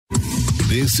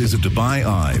This is a Dubai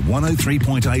Eye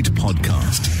 103.8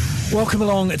 podcast. Welcome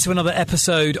along to another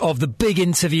episode of the Big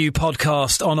Interview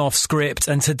podcast on Off Script.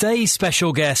 And today's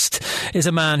special guest is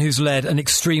a man who's led an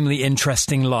extremely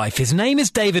interesting life. His name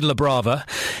is David Labrava.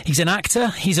 He's an actor,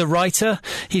 he's a writer,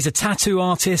 he's a tattoo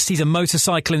artist, he's a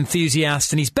motorcycle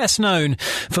enthusiast, and he's best known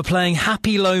for playing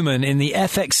Happy Loman in the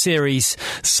FX series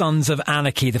Sons of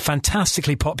Anarchy, the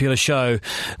fantastically popular show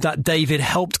that David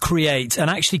helped create and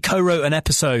actually co-wrote an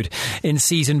episode in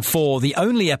season 4, the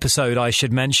only episode, I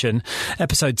should mention,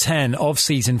 episode 10 of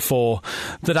season 4,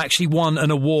 that actually won an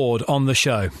award on the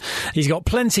show. He's got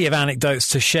plenty of anecdotes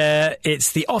to share.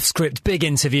 It's the Off-Script Big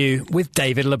Interview with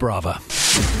David Labrava.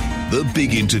 The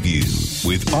Big Interview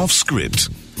with Off-Script.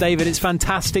 David, it's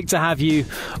fantastic to have you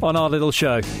on our little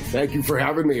show. Thank you for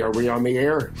having me. Are we on the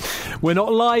air? We're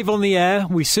not live on the air.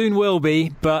 We soon will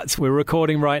be, but we're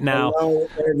recording right now. Hello,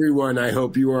 everyone. I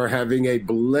hope you are having a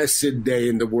blessed day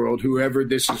in the world. Whoever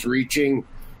this is reaching,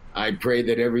 I pray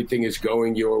that everything is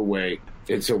going your way.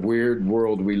 It's a weird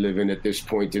world we live in at this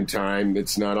point in time.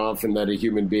 It's not often that a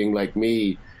human being like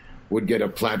me would get a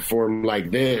platform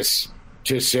like this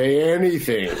to say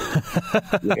anything.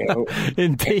 You know?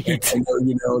 Indeed.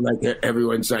 Like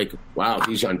everyone's like, wow,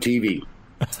 he's on TV.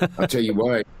 I'll tell you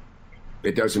what,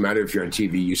 it doesn't matter if you're on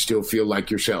TV. You still feel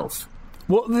like yourself.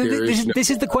 Well, this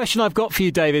is the question I've got for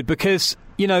you, David, because,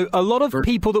 you know, a lot of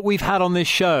people that we've had on this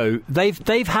show,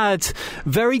 they've had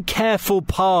very careful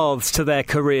paths to their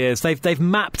careers. They've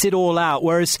mapped it all out,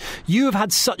 whereas you have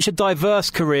had such a diverse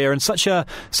career and such a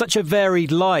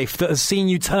varied life that has seen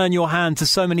you turn your hand to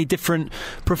so many different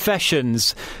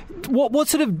professions. What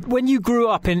sort of, when you grew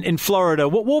up in Florida,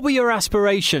 what were your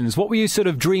aspirations? What were you sort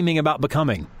of dreaming about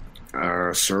becoming?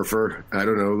 Surfer. I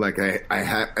don't know. Like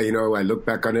I look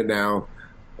back on it now.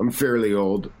 I'm fairly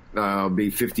old. I'll be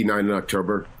 59 in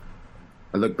October.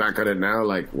 I look back on it now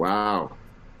like, wow,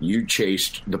 you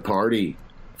chased the party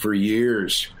for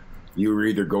years. You were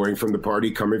either going from the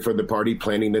party, coming from the party,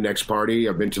 planning the next party.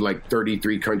 I've been to like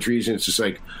 33 countries, and it's just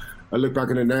like, I look back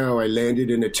on it now. I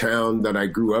landed in a town that I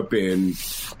grew up in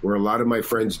where a lot of my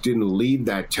friends didn't leave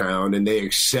that town, and they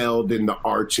excelled in the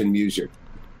arts and music.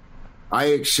 I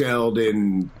excelled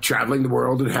in traveling the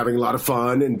world and having a lot of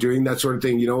fun and doing that sort of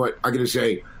thing. You know what? I'm going to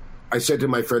say, I said to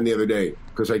my friend the other day,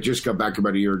 because I just got back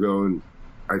about a year ago, and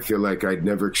I feel like I'd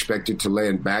never expected to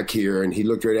land back here. And he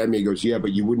looked right at me and goes, yeah,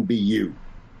 but you wouldn't be you.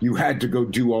 You had to go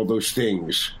do all those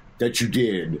things that you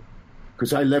did.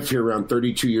 Because I left here around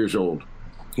 32 years old.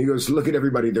 He goes, look at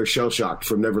everybody. They're shell-shocked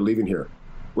from never leaving here.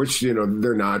 Which, you know,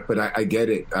 they're not, but I get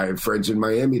it. I have friends in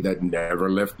Miami that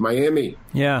never left Miami.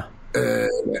 Yeah.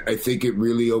 I think it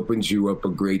really opens you up a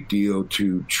great deal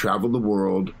to travel the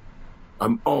world.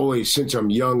 I'm always, since I'm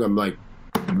young, I'm like,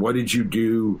 what did you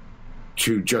do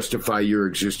to justify your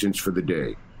existence for the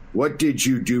day? What did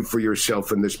you do for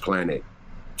yourself on this planet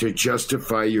to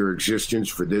justify your existence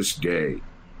for this day?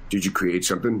 Did you create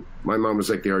something? My mom was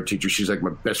like the art teacher. She's like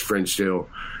my best friend still.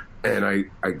 And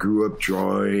I grew up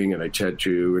drawing, and I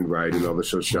tattoo and write and all this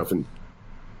sort of stuff. And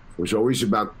it was always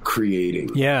about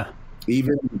creating. Yeah.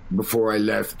 Even before I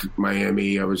left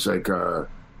Miami, I was like, I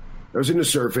was into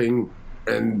surfing.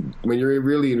 And when you're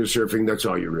really into surfing, that's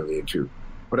all you're really into.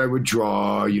 But I would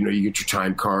draw, you know, you get your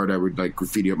time card. I would like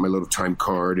graffiti up my little time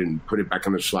card and put it back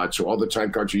on the slot. So all the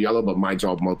time cards are yellow, but mine's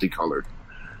all multicolored.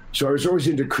 So I was always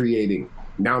into creating.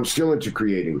 Now I'm still into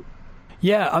creating.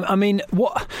 Yeah, I mean,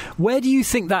 where do you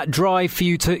think that drive for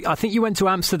you to... I think you went to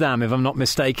Amsterdam, if I'm not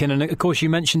mistaken, and of course you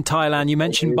mentioned Thailand, you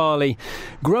mentioned Bali.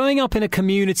 Growing up in a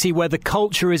community where the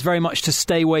culture is very much to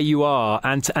stay where you are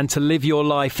and to live your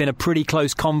life in a pretty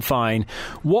close confine,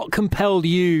 what compelled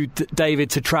you,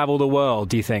 David, to travel the world,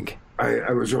 do you think?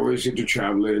 I was always into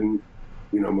traveling.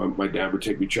 You know, my dad would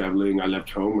take me traveling. I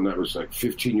left home when I was like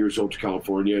 15 years old to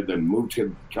California, then moved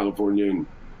to California,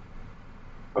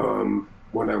 and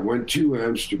when I went to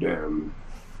Amsterdam,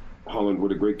 Holland,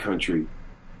 what a great country.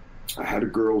 I had a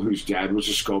girl whose dad was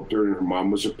a sculptor and her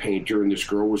mom was a painter, and this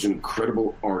girl was an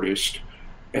incredible artist.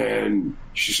 And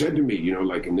she said to me, you know,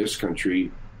 like in this country,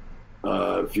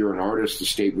 if you're an artist, the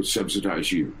state would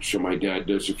subsidize you. So my dad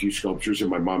does a few sculptures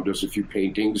and my mom does a few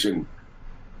paintings. And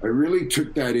I really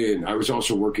took that in. I was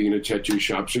also working in a tattoo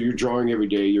shop. So you're drawing every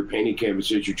day, you're painting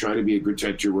canvases, you're trying to be a good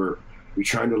tattooer, you're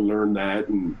trying to learn that.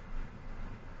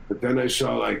 But then I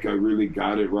saw, like, I really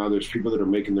got it. Wow, there's people that are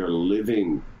making their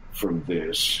living from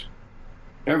this.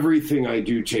 Everything I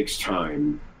do takes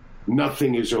time.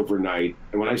 Nothing is overnight.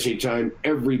 And when I say time,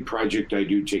 every project I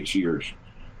do takes years.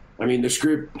 I mean, the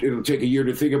script, it'll take a year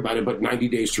to think about it, but 90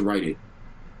 days to write it.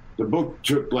 The book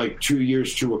took like 2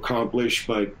 years to accomplish,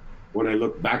 but when I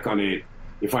look back on it,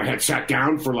 If I had sat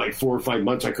down for like 4 or 5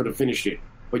 months, I could have finished it.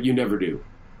 But you never do.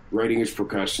 Writing is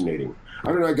procrastinating. I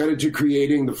don't know. I got into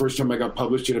creating. The first time I got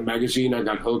published in a magazine, I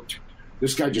got hooked.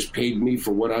 This guy just paid me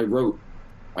for what I wrote.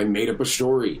 I made up a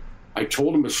story. I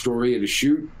told him a story at a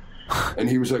shoot, and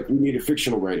he was like, we need a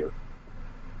fictional writer.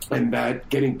 And that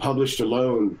getting published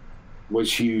alone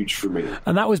was huge for me.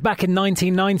 And that was back in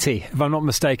 1990, if I'm not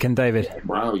mistaken, David.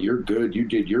 Wow, you're good. You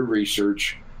did your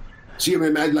research. See, I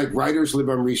mean, like writers live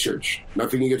on research.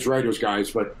 Nothing against writers,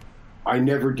 guys, but I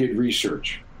never did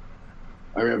research.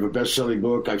 I have a best-selling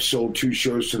book. I've sold 2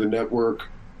 shows to the network.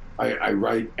 I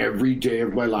write every day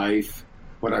of my life,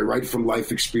 but I write from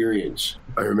life experience.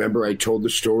 I remember I told the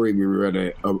story. We were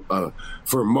at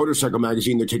for a motorcycle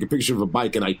magazine. They take a picture of a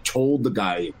bike, and I told the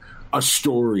guy a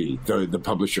story, the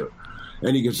publisher.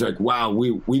 And he goes like, wow,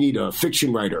 we need a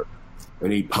fiction writer.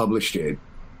 And he published it.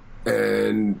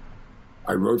 And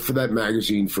I wrote for that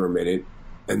magazine for a minute.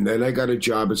 And then I got a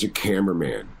job as a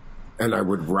cameraman. And I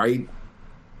would write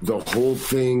the whole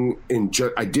thing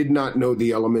I did not know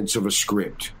the elements of a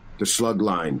script, the slug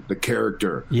line, the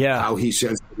character, how he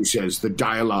says what he says, the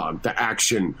dialogue, the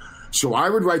action. So I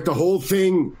would write the whole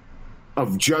thing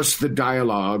of just the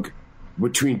dialogue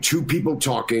between 2 people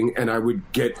talking, and I would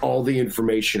get all the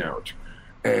information out.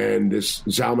 And this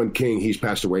Zalman King, he's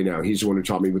passed away now. He's the one who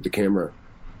taught me with the camera.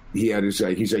 He had his,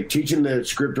 he's like teaching the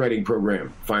script writing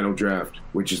program, Final Draft,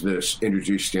 which is this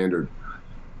industry standard.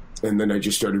 And then I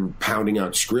just started pounding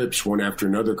out scripts one after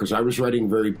another because I was writing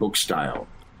very book style.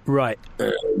 Right.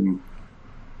 And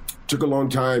took a long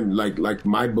time, like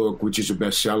my book, which is a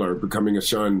bestseller, Becoming a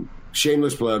Son.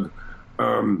 Shameless plug.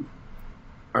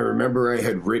 I remember I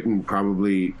had written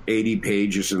probably 80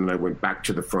 pages and then I went back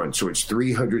to the front. So it's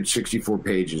 364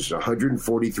 pages,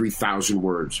 143,000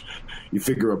 words. You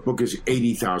figure a book is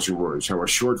 80,000 words, how a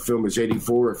short film is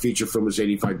 84, a feature film is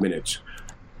 85 minutes.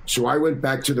 So I went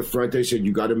back to the front. They said,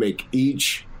 you got to make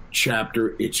each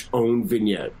chapter its own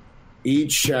vignette.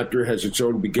 Each chapter has its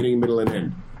own beginning, middle, and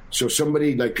end. So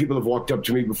somebody, like people have walked up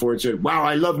to me before and said, wow,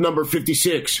 I love number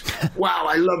 56. Wow,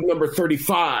 I love number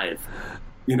 35.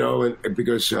 You know, and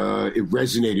because it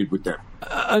resonated with them.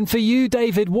 And for you,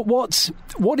 David,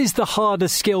 what is the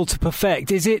hardest skill to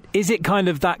perfect? Is it kind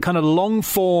of that kind of long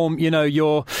form? You know,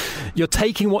 you're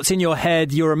taking what's in your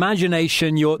head, your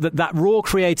imagination, that raw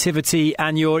creativity,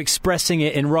 and you're expressing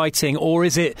it in writing, or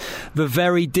is it the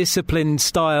very disciplined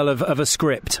style of a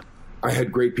script? I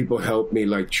had great people help me,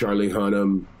 like Charlie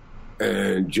Hunnam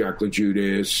and Jack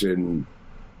LaJudas and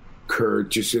Kurt.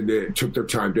 Just took their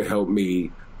time to help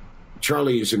me.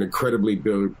 Charlie is an incredibly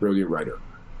brilliant writer.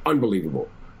 Unbelievable.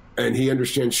 And he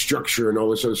understands structure and all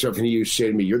this other stuff. And he used to say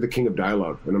to me, you're the king of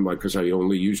dialogue. And I'm like, because I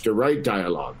only used to write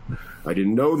dialogue. I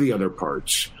didn't know the other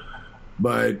parts.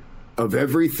 But of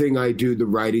everything I do, the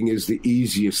writing is the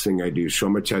easiest thing I do. So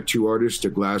I'm a tattoo artist, a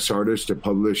glass artist, a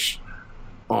published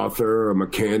author, a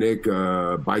mechanic,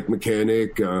 a bike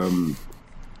mechanic,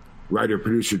 writer,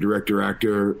 producer, director,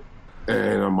 actor.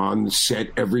 And I'm on the set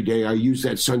every day. I use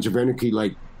that Sons of Anarchy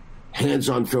like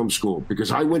hands-on film school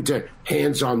because I went to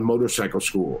hands-on motorcycle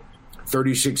school.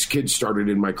 36 kids started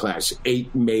in my class.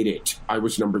 8 made it. I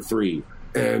was number 3.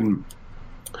 And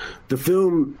the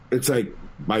film, it's like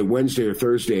by Wednesday or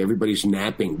Thursday, everybody's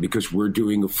napping because we're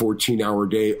doing a 14-hour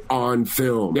day on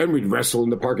film. Then we'd wrestle in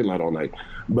the parking lot all night.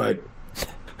 But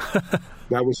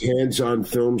that was hands-on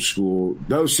film school.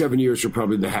 Those 7 years are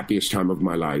probably the happiest time of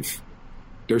my life.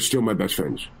 They're still my best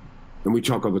friends. And we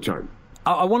talk all the time.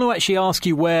 I want to actually ask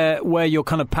you where your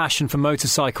kind of passion for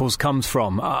motorcycles comes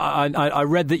from. I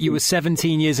read that you were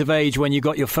 17 years of age when you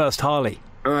got your first Harley.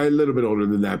 A little bit older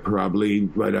than that, probably.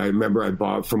 But I remember I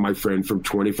bought from my friend from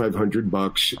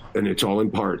 $2,500, and it's all in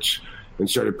parts, and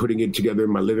started putting it together in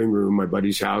my living room, my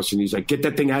buddy's house. And he's like, get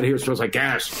that thing out of here. It smells like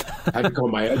gas. I had to call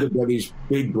my other buddy's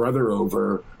big brother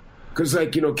over. Because,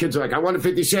 like, you know, kids are like, I want a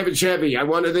 57 Chevy. I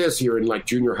wanted this. You're in, like,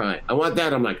 junior high. I want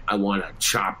that. I'm like, I want a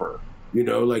chopper. You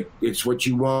know, like, it's what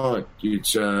you want.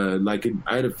 It's like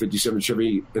I had a 57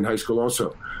 Chevy in high school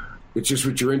also. It's just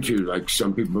what you're into. Like,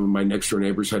 some people, my next door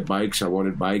neighbors had bikes. I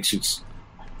wanted bikes. It's,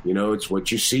 you know, it's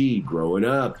what you see growing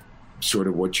up, sort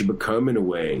of what you become in a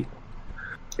way.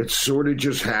 It sort of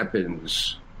just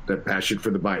happens, that passion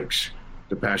for the bikes,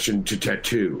 the passion to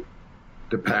tattoo,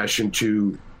 the passion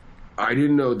to, I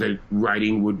didn't know that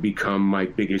writing would become my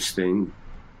biggest thing.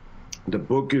 The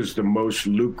book is the most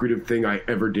lucrative thing I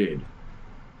ever did.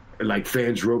 Like,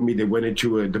 fans wrote me, they went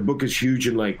into it. The book is huge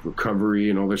in, like,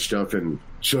 recovery and all this stuff. And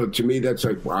so to me, that's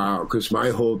like, wow, because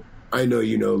I know,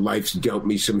 you know, life's dealt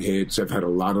me some hits. I've had a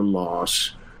lot of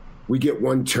loss. We get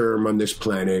one term on this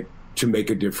planet to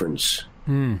make a difference,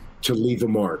 to leave a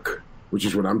mark. which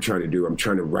is what I'm trying to do. I'm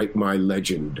trying to write my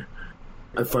legend.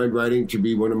 I find writing to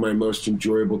be one of my most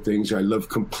enjoyable things. I love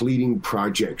completing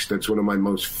projects. That's one of my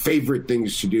most favorite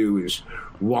things to do, is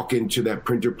walk into that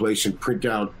printer place and print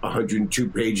out 102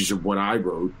 pages of what I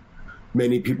wrote.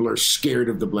 Many people are scared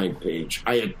of the blank page.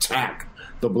 I attack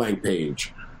the blank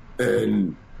page.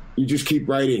 And you just keep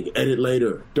writing, edit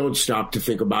later. Don't stop to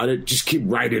think about it. Just keep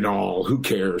writing it all. Who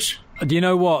cares? Do you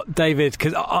know what, David?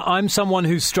 Because I'm someone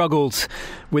who's struggled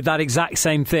with that exact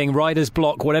same thing, writer's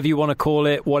block, whatever you want to call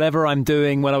it, whatever I'm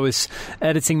doing. When I was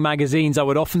editing magazines, I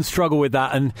would often struggle with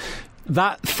that. And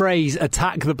that phrase,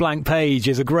 attack the blank page,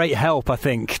 is a great help, I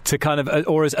think, to kind of,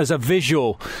 or as a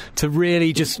visual, to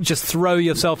really just throw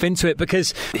yourself into it.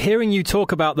 Because hearing you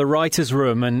talk about the writer's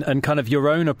room and kind of your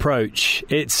own approach,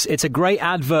 it's a great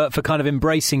advert for kind of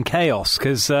embracing chaos.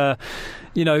 Because,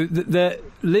 the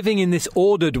living in this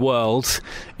ordered world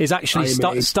is actually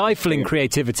stifling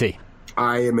creativity.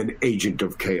 I am an agent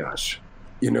of chaos.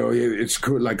 It's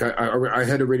cool. Like I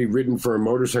had already written for a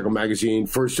motorcycle magazine,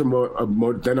 first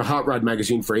then a hot rod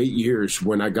magazine for 8 years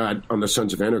when I got on the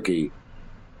Sons of Anarchy.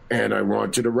 And I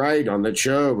wanted to write on that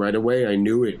show right away. I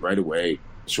knew it right away.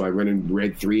 So I went and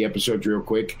read 3 episodes real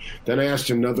quick. Then I asked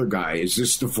another guy, is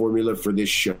this the formula for this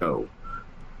show?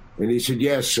 And he said,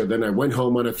 yes. So then I went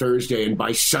home on a Thursday, and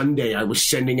by Sunday I was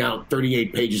sending out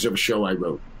 38 pages of a show I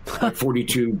wrote, like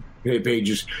 42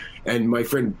 pages. And my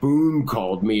friend Boone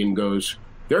called me and goes,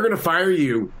 they're going to fire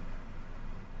you.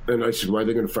 And I said, why are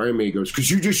they going to fire me? He goes, because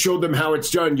you just showed them how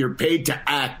it's done. You're paid to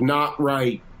act, not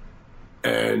write.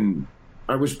 And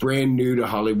I was brand new to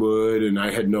Hollywood, and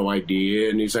I had no idea.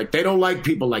 And he's like, they don't like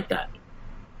people like that.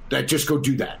 Just go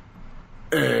do that.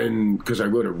 And because I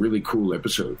wrote a really cool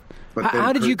episode. But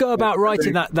how did you go about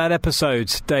writing that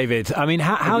episode, David? I mean,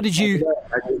 how did you...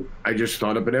 I just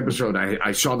thought up an episode.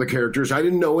 I saw the characters. I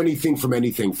didn't know anything from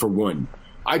anything, for one.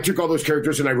 I took all those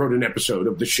characters and I wrote an episode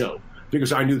of the show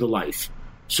because I knew the life.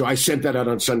 So I sent that out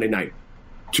on Sunday night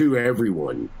to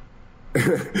everyone.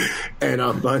 And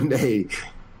on Monday,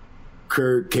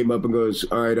 Kurt came up and goes,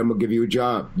 all right, I'm going to give you a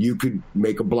job. You could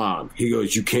make a blog. He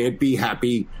goes, you can't be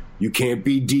Happy. You can't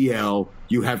be DL.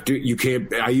 You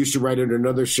can't. I used to write under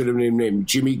another pseudonym named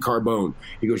Jimmy Carbone.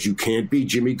 He goes, you can't be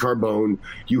Jimmy Carbone.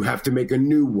 You have to make a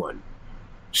new one.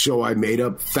 So I made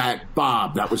up Fat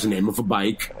Bob. That was the name of a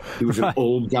bike. He was an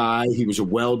old guy. He was a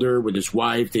welder with his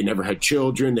wife. They never had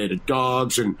children. They had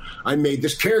dogs. And I made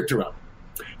this character up.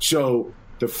 So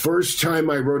the first time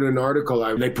I wrote an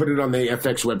article, they put it on the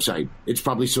FX website. It's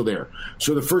probably still there.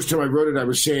 So the first time I wrote it, I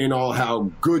was saying all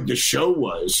how good the show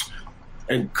was.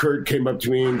 And Kurt came up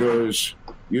to me and goes,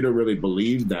 you don't really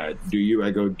believe that, do you?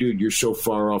 I go, dude, you're so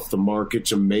far off the mark.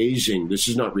 It's amazing. This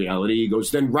is not reality. He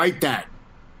goes, then write that.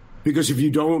 Because if you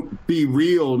don't be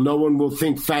real, no one will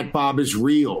think Fat Bob is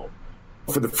real.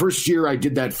 For the first year, I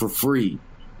did that for free.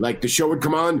 Like, the show would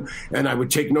come on, and I would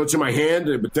take notes in my hand.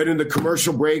 But then in the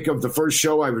commercial break of the first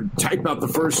show, I would type out the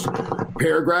first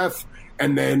paragraph,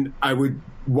 and then I would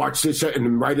watch this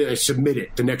and write it and submit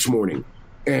it the next morning.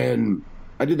 And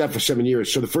I did that for 7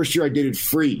 years. So the first year I did it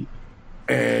free.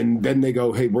 And then they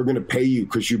go, hey, we're going to pay you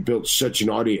because you built such an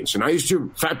audience. And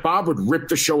Fat Bob would rip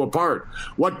the show apart.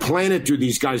 What planet do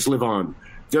these guys live on?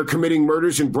 They're committing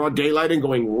murders in broad daylight and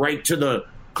going right to the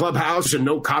clubhouse and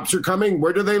no cops are coming?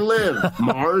 Where do they live?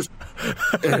 Mars?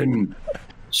 And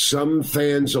some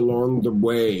fans along the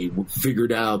way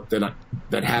figured out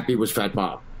that Happy was Fat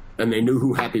Bob. And they knew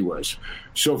who Happy was.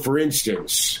 So, for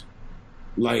instance,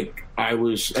 like, I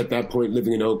was at that point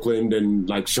living in Oakland, and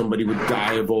like somebody would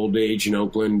die of old age in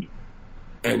Oakland,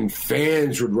 and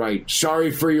fans would write,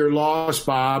 sorry for your loss,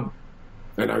 Bob.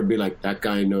 And I would be like, that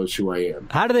guy knows who I am.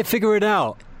 How do they figure it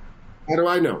out? How do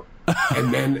I know?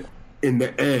 And then in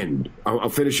the end, I'll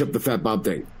finish up the Fat Bob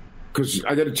thing. Because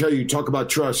I got to tell you, talk about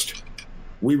trust.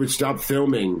 We would stop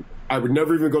filming. I would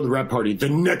never even go to the rap party. The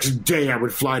next day I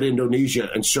would fly to Indonesia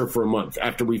and surf for a month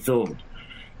after we filmed.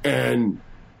 And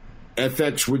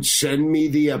FX would send me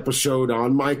the episode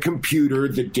on my computer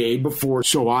the day before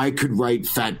so I could write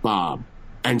Fat Bob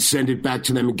and send it back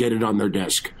to them and get it on their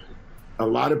desk. A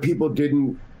lot of people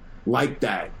didn't like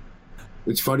that.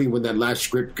 It's funny, when that last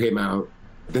script came out,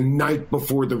 the night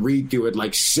before the read-through at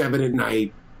like 7 at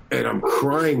night, and I'm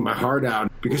crying my heart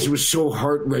out because it was so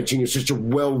heart-wrenching. It's such a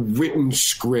well-written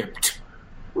script.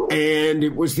 And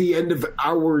it was the end of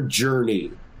our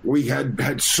journey. We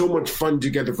had so much fun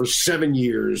together for 7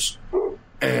 years.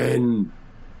 And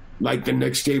like the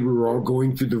next day, we were all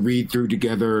going through the read-through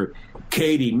together.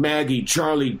 Katie, Maggie,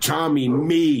 Charlie, Tommy,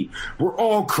 me. We're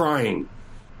all crying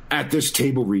at this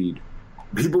table read.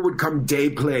 People would come day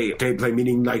play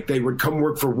meaning like they would come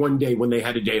work for one day when they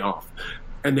had a day off.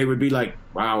 And they would be like,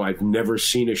 wow, I've never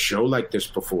seen a show like this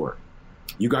before.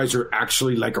 You guys are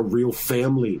actually like a real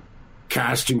family,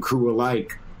 cast and crew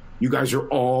alike. You guys are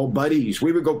all buddies.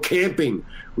 We would go camping.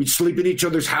 We'd sleep in each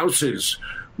other's houses.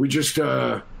 We just,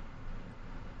 it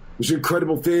was an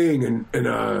incredible thing. And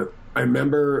I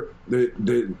remember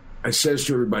I says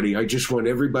to everybody, I just want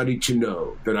everybody to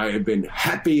know that I have been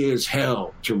happy as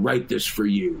hell to write this for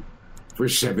you for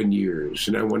 7 years.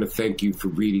 And I want to thank you for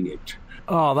reading it.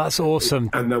 Oh, that's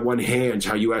awesome. And that one, Hands,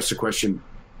 how you asked the question.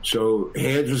 So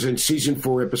Hands was in season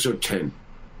 4, episode 10.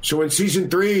 So in season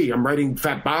 3, I'm writing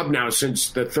Fat Bob now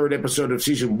since the 3rd episode of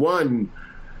season 1.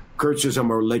 Kurt says, I'm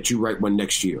going to let you write one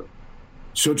next year.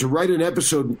 So to write an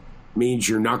episode means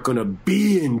you're not going to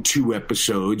be in 2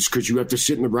 episodes because you have to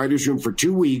sit in the writer's room for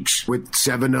 2 weeks with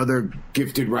 7 other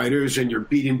gifted writers and you're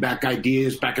beating back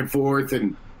ideas back and forth.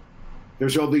 And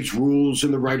there's all these rules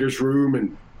in the writer's room.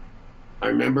 And I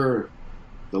remember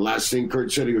the last thing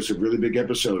Kurt said, it was a really big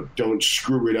episode. Don't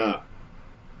screw it up.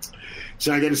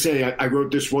 So I got to say, I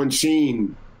wrote this one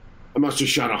scene. I must have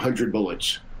shot 100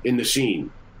 bullets in the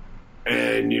scene.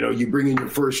 And, you bring in your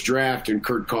first draft and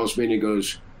Kurt calls me and he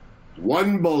goes,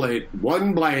 1 bullet,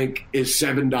 1 blank is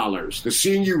 $7. The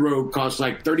scene you wrote cost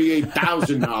like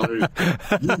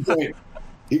 $38,000.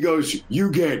 He goes,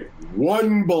 you get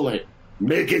 1 bullet.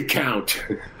 Make it count.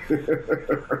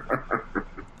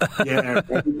 Yeah,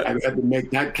 I had to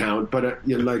make that count, but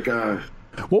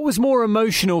what was more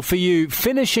emotional for you,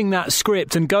 finishing that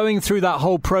script and going through that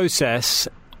whole process,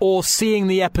 or seeing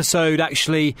the episode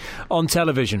actually on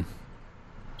television?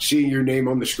 Seeing your name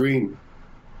on the screen,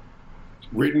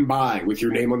 written by, with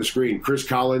your name on the screen. Chris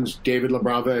Collins, David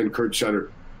Labrava, and Kurt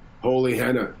Sutter. Holy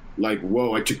Hannah. Like,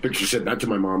 whoa, I took pictures, said that to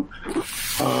my mom.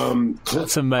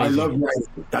 That's amazing. I love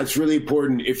writing. That's really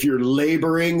important. If you're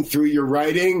laboring through your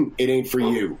writing, it ain't for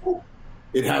you.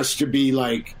 It has to be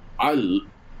like,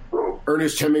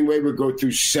 Ernest Hemingway would go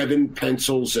through 7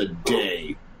 pencils a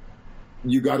day.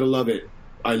 You got to love it.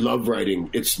 I love writing.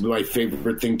 It's my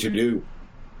favorite thing to do.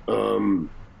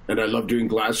 And I love doing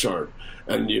glass art.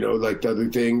 And, like the other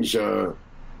things,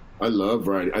 I love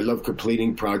writing. I love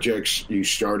completing projects. You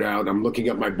start out, I'm looking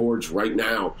at my boards right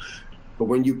now. But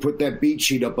when you put that beat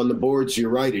sheet up on the boards,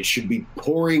 you're right, it should be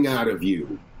pouring out of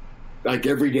you. Like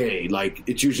every day. Like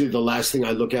it's usually the last thing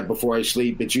I look at before I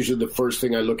sleep. It's usually the first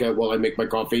thing I look at while I make my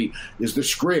coffee is the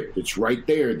script. It's right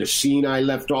there, the scene I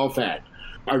left off at.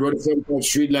 I wrote a film called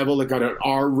Street Level that got an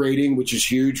R rating, which is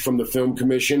huge, from the Film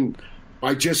Commission.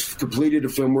 I just completed a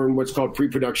film. We're in what's called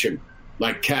pre-production.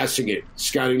 Like casting it,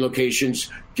 scouting locations,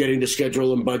 getting the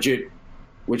schedule and budget,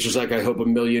 which is like, I hope, $1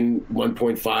 million,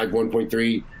 1.5,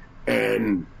 1.3.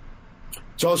 And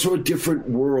it's also a different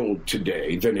world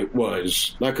today than it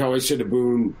was. Like how I said to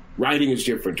Boone, writing is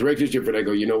different, directing is different. I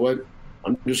go, you know what?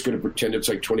 I'm just going to pretend it's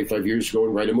like 25 years ago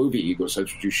and write a movie. He goes,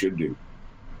 that's what you should do.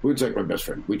 Boone's like my best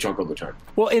friend. We talk all the time.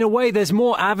 Well, in a way, there's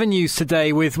more avenues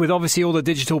today with obviously all the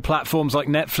digital platforms like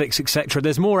Netflix, etc.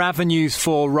 There's more avenues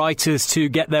for writers to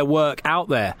get their work out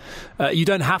there. You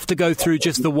don't have to go through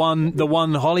just the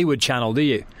one Hollywood channel, do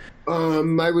you?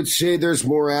 I would say there's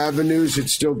more avenues.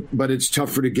 But it's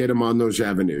tougher to get them on those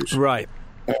avenues. Right.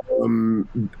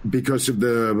 Because of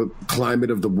the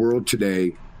climate of the world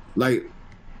today. Like,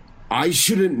 I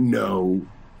shouldn't know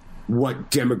what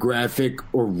demographic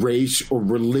or race or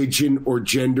religion or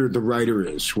gender the writer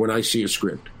is when I see a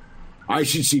script. I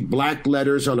should see black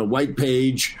letters on a white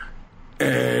page,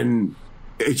 and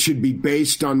it should be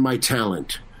based on my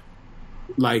talent.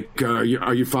 Like, are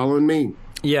you following me?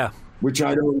 Yeah. Which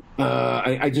I don't.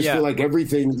 I just feel like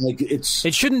everything, like it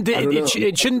shouldn't.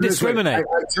 It shouldn't discriminate.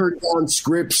 I turned down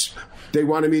scripts. They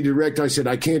wanted me to direct. I said,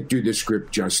 I can't do this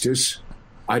script justice.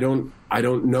 I don't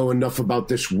know enough about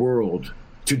this world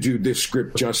to do this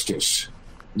script justice.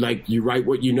 Like, you write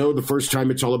what you know. The first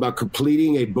time it's all about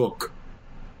completing a book.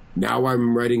 Now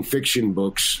I'm writing fiction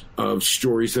books of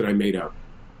stories that I made up.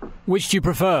 Which do you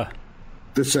prefer?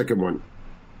 The second one.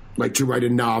 Like, to write a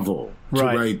novel, to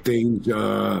write things.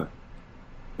 But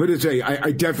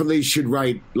I definitely should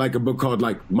write like a book called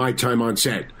like My Time on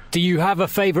Set. Do you have a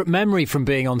favorite memory from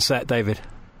being on set, David?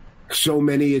 So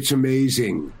many, it's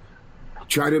amazing.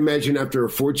 Try to imagine after a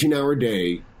 14-hour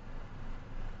day,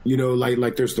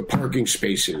 like there's the parking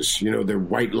spaces, they're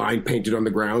white line painted on the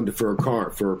ground for a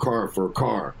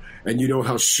car. And you know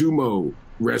how sumo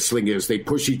wrestling is. They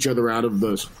push each other out of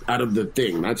the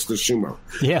thing. That's the sumo.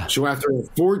 Yeah. So after a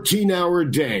 14-hour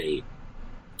day,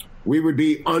 we would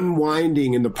be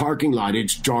unwinding in the parking lot.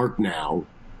 It's dark now.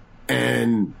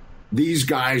 And these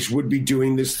guys would be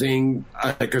doing this thing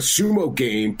like a sumo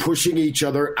game, pushing each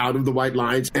other out of the white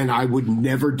lines. And I would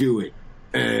never do it.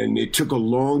 and it took a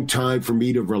long time for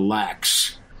me to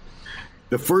relax.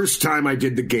 The first time I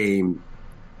did the game,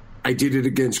 I did it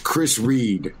against Chris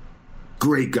Reed.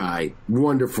 Great guy,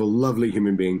 wonderful, lovely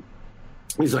human being.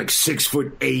 He's like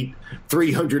 6'8",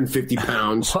 350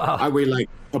 pounds. Wow. I weigh like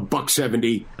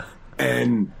 $170.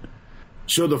 And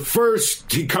so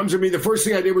he comes at me, the first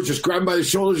thing I did was just grab him by the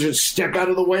shoulders and step out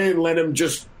of the way and let him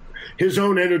just, his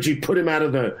own energy put him out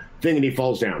of the thing, and he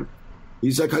falls down.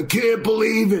 He's like, I can't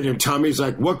believe it. And Tommy's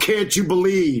like, what can't you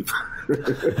believe?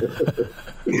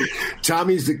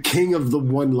 Tommy's the king of the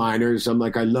one-liners. I'm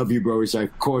like, I love you, bro. He's like,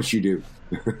 of course you do.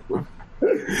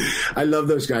 I love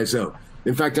those guys, though.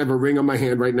 In fact, I have a ring on my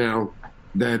hand right now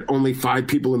that only 5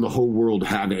 people in the whole world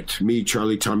have it. Me,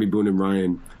 Charlie, Tommy Boone, and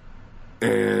Ryan.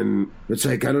 And it's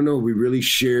like, I don't know, we really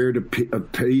shared a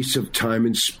piece of time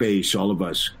and space, all of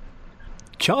us.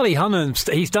 Charlie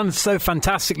Hunnam, he's done so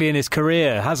fantastically in his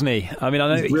career, hasn't he? I mean,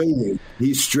 I know he's brilliant.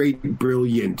 He's straight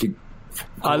brilliant.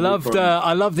 I love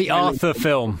the Arthur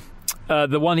film,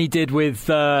 the one he did with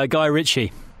Guy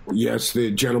Ritchie. Yes, The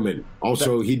Gentleman.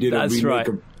 Also, he did a remake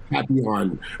of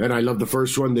Papillon, and I love the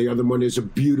first one. The other one is a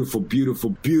beautiful, beautiful,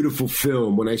 beautiful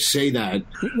film. When I say that,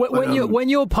 when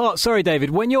you're part, sorry, David,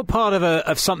 when you're part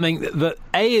of something that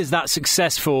A is that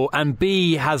successful and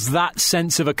B has that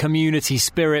sense of a community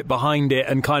spirit behind it,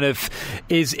 and kind of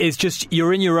is just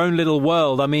you're in your own little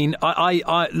world. I mean,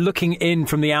 I looking in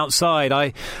from the outside,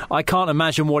 I can't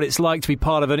imagine what it's like to be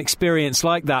part of an experience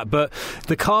like that. But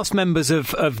the cast members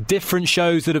of different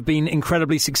shows that have been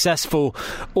incredibly successful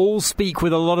all speak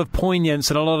with a lot of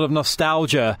poignance and a lot of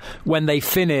nostalgia when they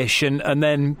finish, and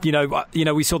then you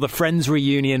know we saw the Friends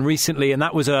reunion recently, and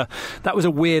that was a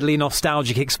weirdly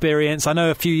nostalgic experience. I know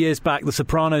a few years back the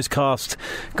Sopranos cast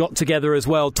got together as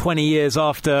well 20 years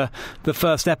after the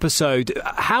first episode.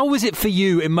 How was it for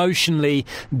you emotionally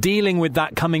dealing with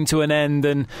that coming to an end,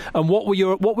 and what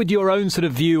would your own sort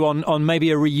of view on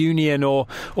maybe a reunion or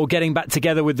getting back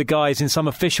together with the guys in some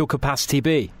official capacity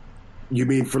be? You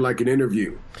mean for like an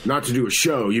interview, not to do a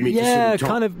show? You mean yeah, to sit and talk?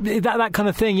 kind of that kind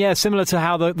of thing. Yeah, similar to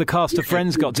how the cast of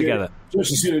Friends got together. Just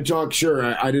to sit and talk. Sure,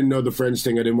 I didn't know the Friends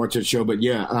thing. I didn't watch that show, but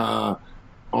yeah.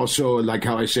 Also, like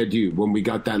how I said to you, when we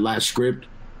got that last script,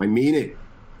 I mean it.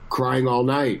 Crying all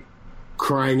night,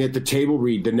 crying at the table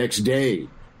read the next day.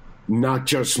 Not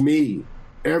just me,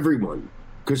 everyone,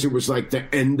 because it was like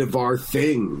the end of our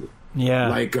thing. Yeah,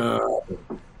 like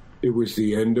it was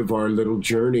the end of our little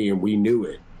journey, and we knew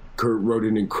it. Kurt wrote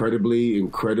an incredibly,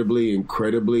 incredibly,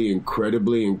 incredibly,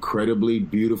 incredibly, incredibly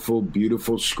beautiful,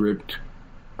 beautiful script.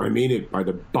 I mean it. By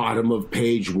the bottom of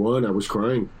page 1, I was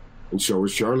crying, and so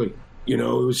was Charlie. You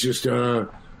know, it was just a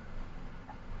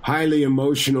highly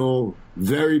emotional,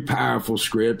 very powerful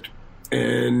script.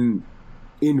 And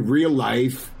in real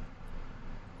life,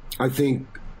 I think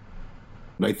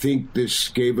this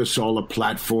gave us all a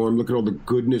platform. Look at all the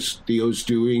goodness Theo's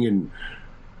doing, and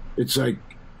it's like,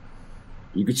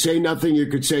 you could say nothing, you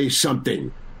could say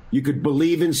something. You could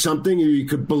believe in something, or you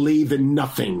could believe in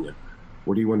nothing.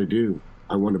 What do you want to do?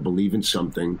 I want to believe in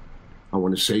something. I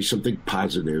want to say something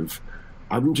positive.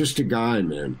 I'm just a guy,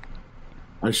 man.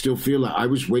 I still feel it. I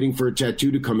was waiting for a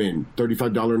tattoo to come in,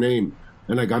 $35 name.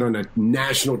 And I got on a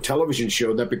national television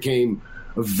show that became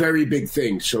a very big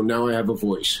thing. So now I have a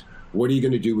voice. What are you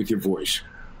going to do with your voice?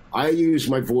 I use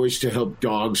my voice to help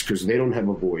dogs because they don't have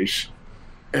a voice.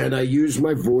 And I use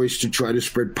my voice to try to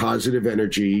spread positive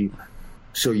energy.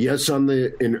 So yes, on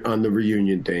the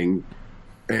reunion thing,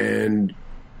 and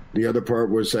the other part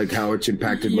was like how it's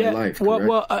impacted my life.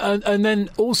 Well, and then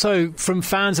also from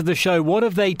fans of the show, what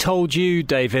have they told you,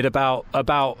 David, about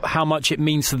how much it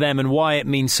means to them and why it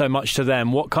means so much to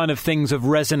them? What kind of things have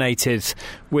resonated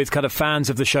with kind of fans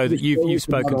of the show that you've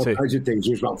spoken to? All kinds of things.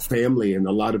 There's about family, and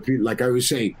a lot of people. Like I always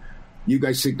say, you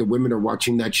guys think the women are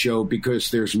watching that show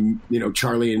because there's,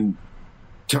 Charlie and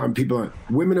Tom,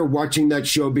 women are watching that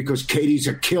show because Katie's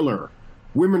a killer.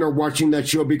 Women are watching that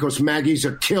show because Maggie's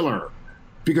a killer.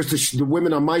 Because the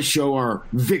women on my show are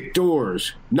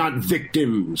victors, not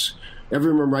victims.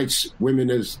 Everyone writes women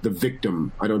as the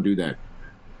victim. I don't do that.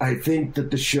 I think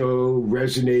that the show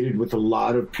resonated with a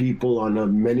lot of people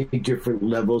on many different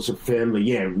levels of family.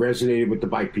 Yeah, it resonated with the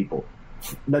bike people.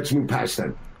 Let's move past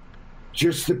that.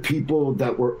 Just the people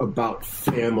that were about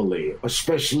family,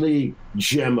 especially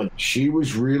Gemma. She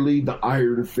was really the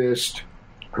iron fist.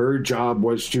 Her job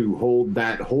was to hold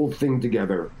that whole thing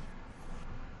together.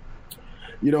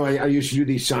 I used to do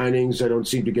these signings. I don't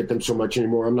seem to get them so much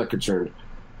anymore. I'm not concerned.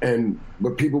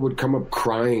 But people would come up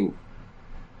crying.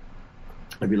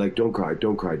 I'd be like, don't cry,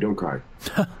 don't cry, don't cry.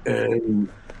 And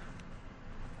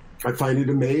I find it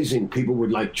amazing. People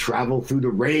would like travel through the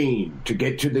rain to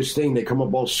get to this thing. They come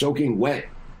up all soaking wet.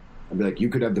 I'd be like, you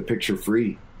could have the picture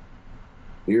free.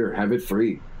 Here, have it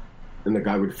free. And the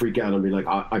guy would freak out and be like,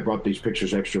 I brought these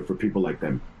pictures extra for people like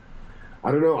them.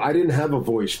 I don't know. I didn't have a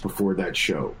voice before that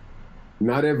show.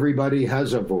 Not everybody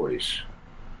has a voice.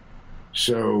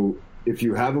 So if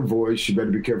you have a voice, you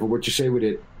better be careful what you say with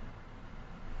it.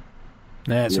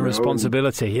 Yeah, it's a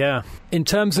responsibility. Yeah. In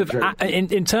terms of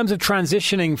in terms of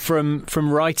transitioning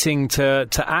from writing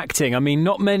to acting, I mean,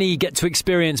 not many get to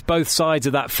experience both sides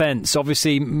of that fence.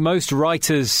 Obviously, most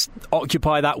writers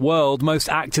occupy that world. Most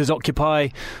actors occupy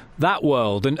that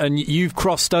world, and you've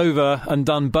crossed over and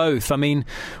done both. I mean,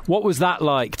 what was that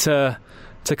like to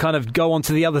kind of go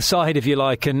onto the other side, if you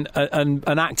like, and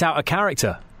act out a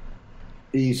character?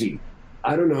 Easy.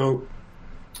 I don't know.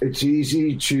 It's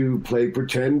easy to play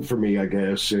pretend for me, I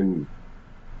guess, and,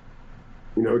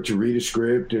 you know, to read a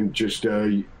script and just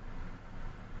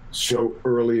so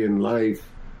early in life,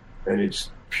 and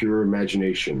it's pure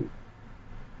imagination.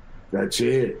 That's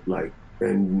it. Like,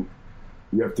 and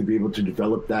you have to be able to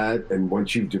develop that, and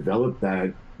once you've developed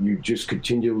that, you just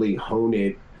continually hone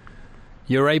it.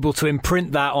 You're able to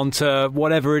imprint that onto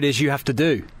whatever it is you have to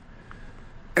do.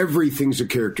 Everything's a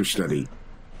character study.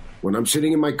 When I'm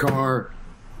sitting in my car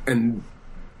and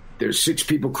there's 6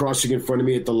 people crossing in front of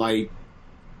me at the light,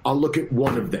 I'll look at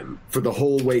one of them for the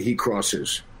whole way he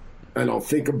crosses. And I'll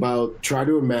try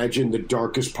to imagine the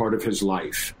darkest part of his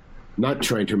life. Not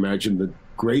trying to imagine the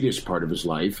greatest part of his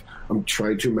life. I'm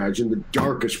trying to imagine the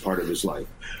darkest part of his life.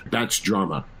 That's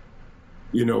drama.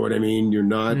 You know what I mean? You're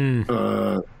not,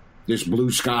 this blue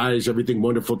skies, everything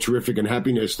wonderful, terrific, and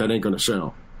happiness, that ain't going to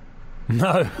sell.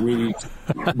 No. We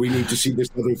need to see this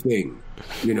other thing,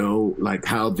 you know, like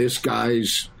how this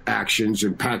guy's actions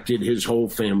impacted his whole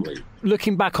family.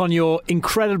 Looking back on your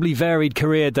incredibly varied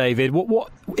career, David,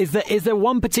 what is there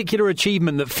one particular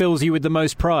achievement that fills you with the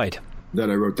most pride? That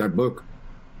I wrote that book.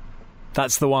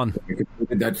 That's the one. I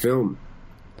completed that film.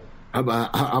 How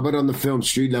about on the film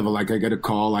Street Level? Like, I get a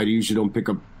call. I usually don't pick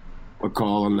up a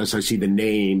call unless I see the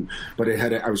name, but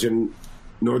I was in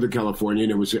Northern California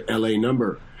and it was an LA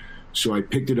number. So I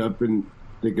picked it up, and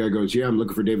the guy goes, yeah, I'm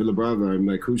looking for David Labrava. I'm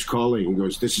like, who's calling? He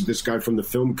goes, this is this guy from the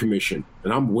Film Commission.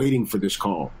 And I'm waiting for this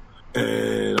call.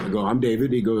 And I go, I'm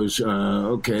David. He goes,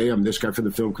 okay, I'm this guy from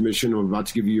the Film Commission. I'm about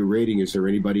to give you your rating. Is there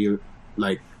anybody,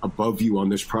 like, above you on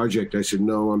this project? I said,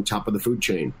 no, I'm top of the food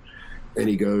chain. And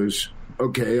he goes,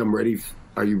 okay, I'm ready.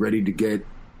 Are you ready to get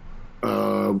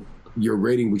your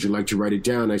rating? Would you like to write it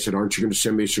down? I said, aren't you going to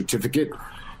send me a certificate?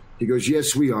 He goes,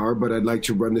 yes, we are, but I'd like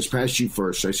to run this past you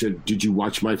first. I said, did you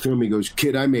watch my film? He goes,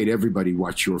 kid, I made everybody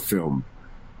watch your film.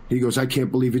 He goes, I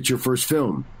can't believe it's your first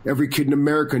film. Every kid in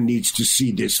America needs to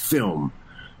see this film.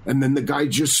 And then the guy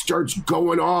just starts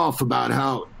going off about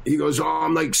how, he goes, oh,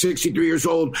 I'm like 63 years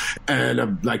old.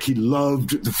 And like, he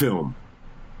loved the film.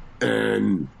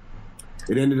 And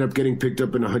it ended up getting picked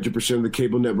up in 100% of the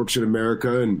cable networks in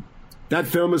America. And that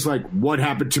film is like what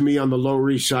happened to me on the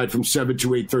Lower East Side from 7 to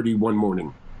 8:30 one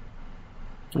morning.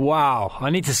 Wow, I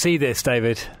need to see this,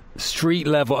 David. Street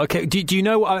Level. Okay, do you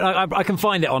know? I can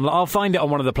find it on. I'll find it on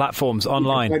one of the platforms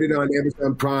online. You can find it on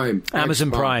Amazon Prime.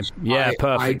 Amazon Prime. Yeah,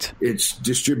 perfect. It's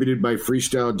distributed by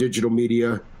Freestyle Digital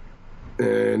Media,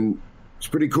 and it's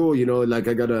pretty cool. You know, like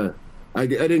I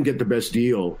didn't get the best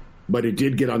deal, but it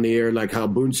did get on the air. Like how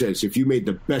Boone says, if you made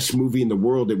the best movie in the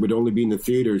world, it would only be in the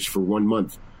theaters for 1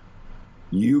 month.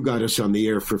 You got us on the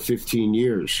air for 15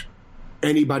 years.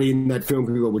 Anybody in that film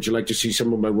can go, would you like to see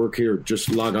some of my work here?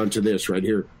 Just log on to this right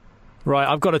here. Right,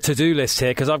 I've got a to-do list here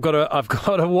because I've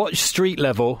got to watch Street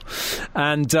Level,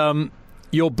 and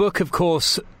your book, of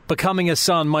course, Becoming a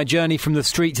Son: My Journey from the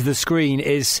Street to the Screen,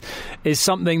 is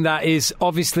something that is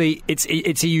obviously it's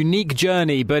a unique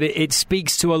journey, but it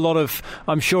speaks to a lot of,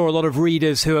 I'm sure, a lot of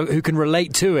readers who can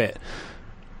relate to it.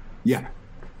 Yeah,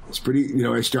 it's pretty. You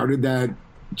know, I started that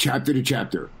chapter to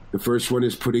chapter. The first one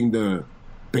is putting the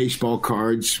baseball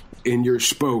cards in your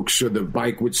spokes so the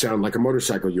bike would sound like a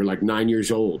motorcycle. You're like 9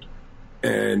 years old.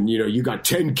 And, you know, you got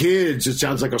 10 kids. It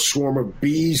sounds like a swarm of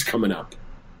bees coming up.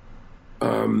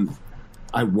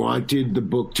 I wanted the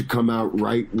book to come out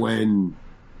right when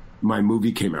my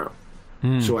movie came out.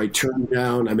 So I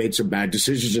made some bad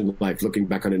decisions in life, looking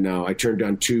back on it now. I turned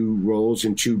down 2 roles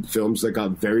in 2 films that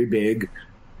got very big.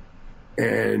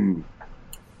 And,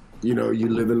 you know, you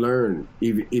live and learn.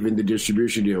 Even the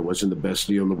distribution deal wasn't the best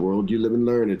deal in the world. You live and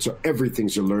learn.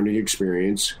 Everything's a learning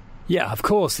experience. Yeah, of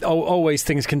course. Always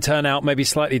things can turn out maybe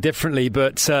slightly differently,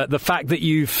 but the fact that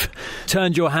you've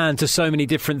turned your hand to so many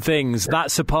different things, that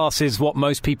surpasses what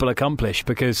most people accomplish,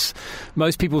 because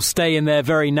most people stay in their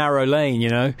very narrow lane, you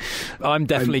know. I'm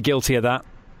definitely guilty of that.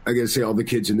 I got to say, all the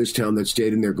kids in this town that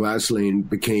stayed in their glass lane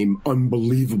became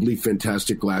unbelievably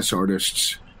fantastic glass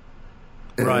artists.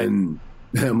 Right. And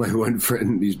my one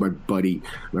friend, he's my buddy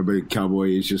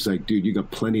Cowboy, is just like, dude, you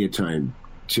got plenty of time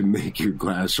to make your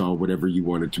glass all whatever you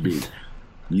want it to be.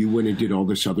 You went and did all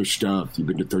this other stuff. You've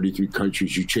been to 33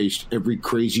 countries. You chased every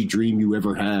crazy dream you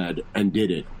ever had and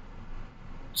did it.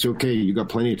 It's okay. You got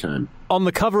plenty of time. On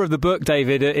the cover of the book,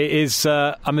 David, it is,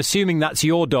 I'm assuming that's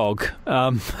your dog.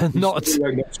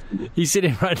 He's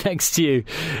sitting right next to you.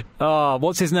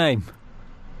 What's his name?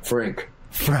 Frank.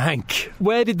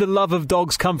 Where did the love of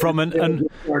dogs come from? And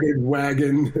started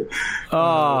wagging.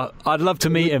 I'd love to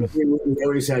meet him. We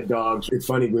always had dogs. It's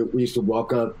funny. We used to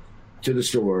walk up to the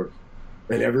store,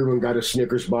 and everyone got a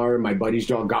Snickers bar, and my buddy's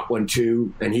dog got one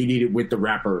too, and he'd eat it with the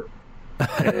wrapper.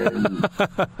 And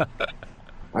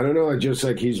I don't know. I just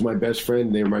like, he's my best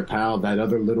friend. They're my pal. That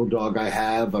other little dog I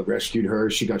have, I rescued her.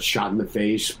 She got shot in the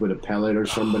face with a pellet, or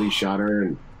somebody shot her,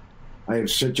 and I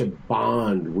have such a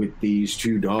bond with these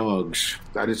two dogs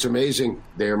that it's amazing.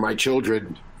 They're my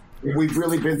children. We've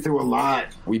really been through a lot.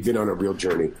 We've been on a real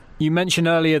journey. You mentioned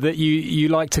earlier that you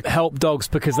like to help dogs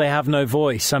because they have no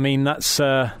voice. I mean, that's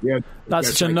I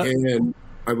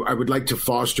would like to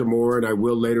foster more, and I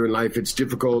will later in life. It's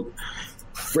difficult.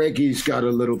 Frankie's got a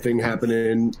little thing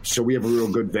happening, so we have a real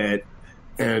good vet.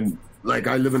 And like,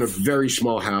 I live in a very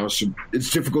small house.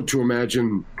 It's difficult to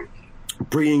imagine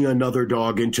bringing another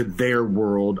dog into their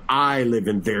world. I live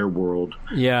in their world.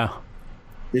 Yeah.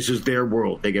 This is their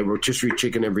world. They get rotisserie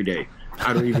chicken every day.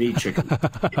 I don't even eat chicken.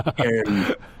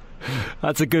 And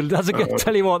that's a good,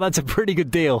 tell you what, that's a pretty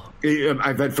good deal.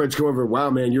 I've had friends come over,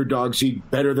 wow, man, your dogs eat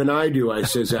better than I do. I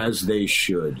says, as they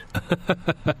should.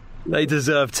 They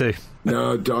deserve to.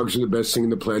 No, dogs are the best thing on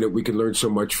the planet. We can learn so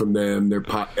much from them. They're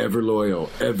ever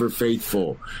loyal, ever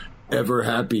faithful, ever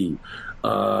happy.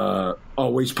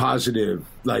 Always positive,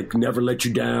 like never let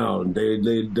you down.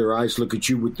 Their eyes look at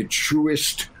you with the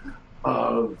truest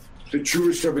of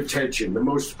attention, the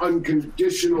most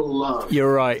unconditional love.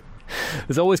 You're right.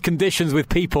 There's always conditions with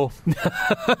people.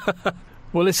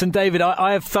 Well, listen, David,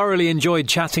 I have thoroughly enjoyed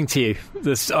chatting to you.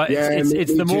 It's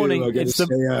the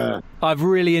morning. I've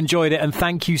really enjoyed it, and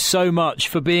thank you so much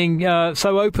for being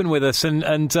so open with us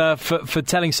and for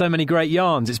telling so many great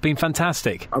yarns. It's been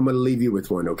fantastic. I'm going to leave you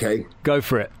with one, okay? Go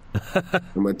for it.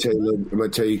 I'm going to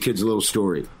tell you kids a little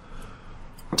story.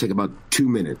 It'll take about 2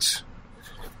 minutes.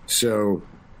 So,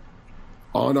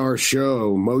 on our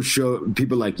show,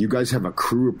 people like, you guys have a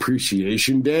crew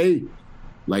appreciation day?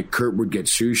 Like Kurt would get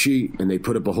sushi, and they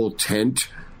put up a whole tent.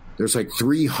 There's like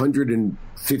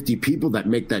 350 people that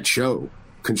make that show.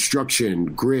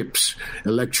 Construction, grips,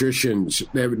 electricians.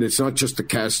 It's not just the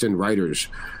cast and writers.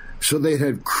 So they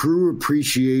had crew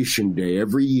appreciation day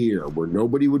every year where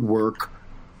nobody would work,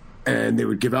 and they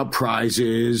would give out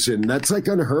prizes, and that's like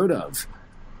unheard of.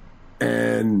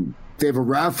 And they have a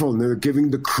raffle, and they're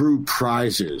giving the crew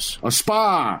prizes. A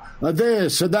spa, a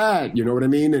this, a that. You know what I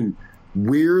mean? And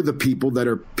we're the people that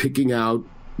are picking out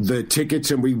the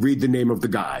tickets, and we read the name of the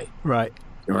guy. Right.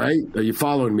 All right? Are you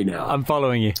following me now? I'm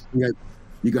following you.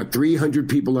 You got 300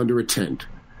 people under a tent.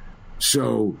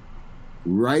 So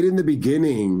right in the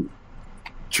beginning,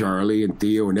 Charlie and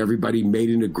Theo and everybody made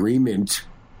an agreement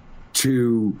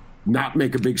to not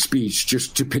make a big speech,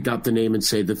 just to pick out the name and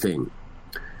say the thing.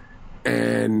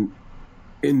 And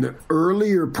in the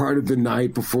earlier part of the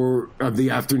night, of the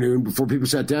afternoon, before people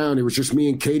sat down, it was just me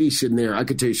and Katie sitting there. I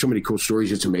could tell you so many cool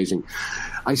stories. It's amazing.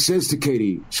 I says to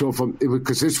Katie,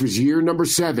 because this was year number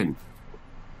 7,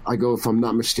 I go, if I'm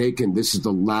not mistaken, this is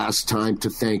the last time to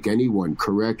thank anyone,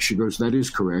 correct? She goes, that is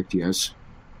correct, yes.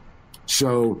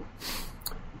 So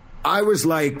I was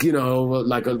like,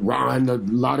 like a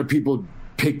lot of people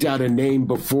picked out a name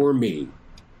before me.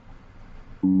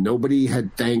 Nobody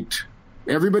had thanked.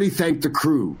 Everybody thanked the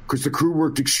crew, because the crew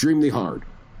worked extremely hard.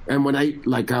 And when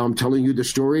how I'm telling you the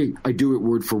story, I do it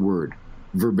word for word,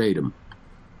 verbatim.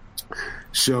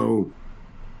 So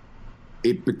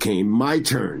it became my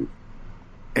turn.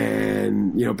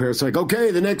 And, Parrot's like,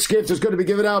 okay, the next gift is going to be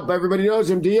given out. Everybody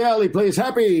knows him. DL, he plays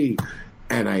happy.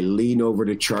 And I lean over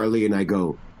to Charlie and I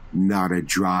go, not a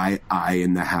dry eye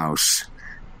in the house.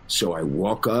 So I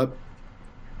walk up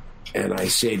and I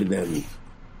say to them,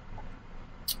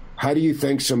 how do you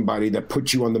thank somebody that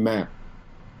put you on the map,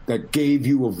 that gave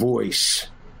you a voice,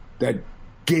 that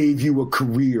gave you a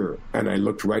career? And I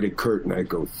looked right at Kurt and I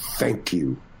go, thank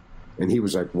you. And he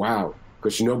was like, wow,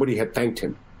 because nobody had thanked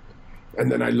him.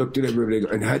 And then I looked at everybody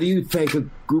and how do you thank a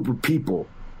group of people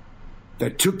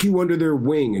that took you under their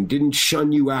wing and didn't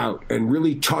shun you out and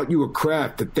really taught you a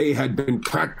craft that they had been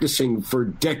practicing for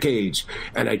decades?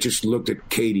 And I just looked at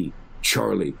Katie,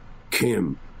 Charlie,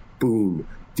 Kim, Boone,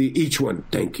 each one.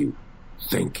 Thank you.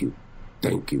 Thank you.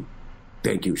 Thank you.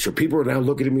 Thank you. So people are now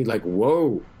looking at me like,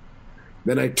 whoa.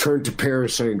 Then I turned to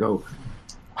Paris and go,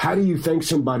 how do you thank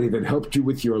somebody that helped you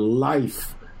with your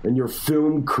life and your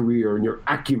film career and your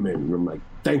acumen? And I'm like,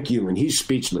 thank you. And he's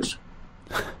speechless.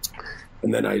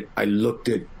 And then I looked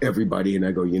at everybody and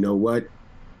I go, you know what?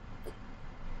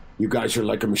 You guys are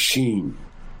like a machine.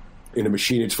 In a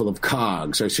machine, it's full of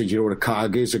cogs. I said, you know what a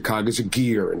cog is? A cog is a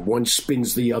gear, and one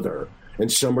spins the other. And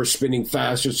some are spinning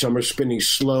faster, some are spinning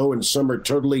slow, and some are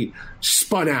totally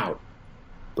spun out.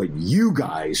 But you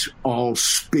guys all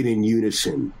spin in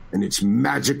unison, and it's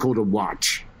magical to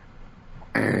watch.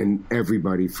 And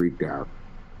everybody freaked out.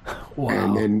 Wow.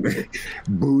 And then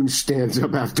Boone stands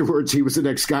up afterwards. He was the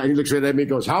next guy, and he looks right at me and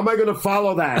goes, how am I going to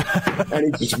follow that?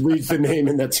 And he just reads the name,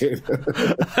 and that's it.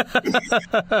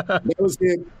 That was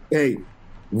it. Hey,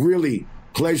 really,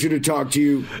 pleasure to talk to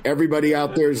you. Everybody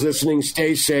out there is listening.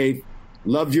 Stay safe.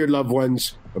 Love your loved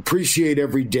ones. Appreciate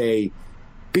every day.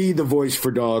 Be the voice for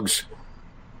dogs.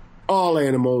 All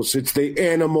animals. It's the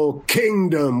animal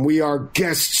kingdom. We are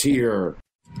guests here.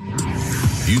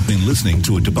 You've been listening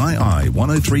to a Dubai Eye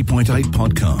 103.8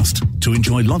 podcast. To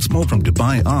enjoy lots more from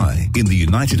Dubai Eye in the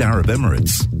United Arab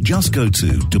Emirates, just go to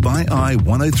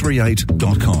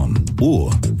DubaiEye1038.com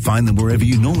or find them wherever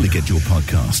you normally get your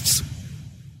podcasts.